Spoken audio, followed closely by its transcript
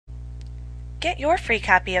Get your free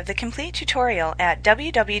copy of the complete tutorial at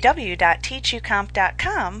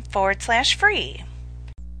www.teachucomp.com/free.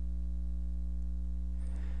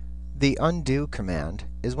 The undo command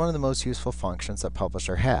is one of the most useful functions that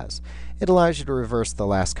Publisher has. It allows you to reverse the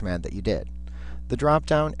last command that you did. The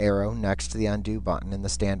drop-down arrow next to the undo button in the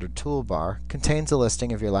standard toolbar contains a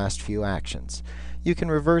listing of your last few actions. You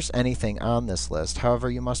can reverse anything on this list,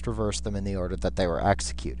 however you must reverse them in the order that they were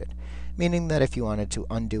executed, meaning that if you wanted to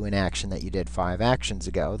undo an action that you did 5 actions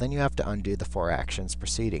ago, then you have to undo the 4 actions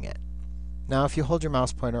preceding it. Now if you hold your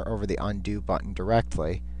mouse pointer over the undo button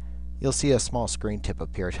directly, you'll see a small screen tip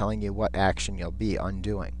appear telling you what action you'll be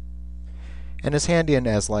undoing. And as handy and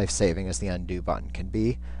as life-saving as the undo button can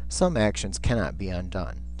be, some actions cannot be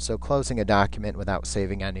undone. So closing a document without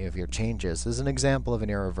saving any of your changes is an example of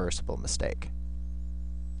an irreversible mistake.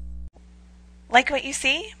 Like what you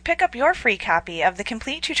see? Pick up your free copy of the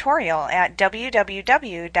complete tutorial at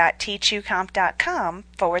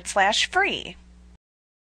www.teachucomp.com/free.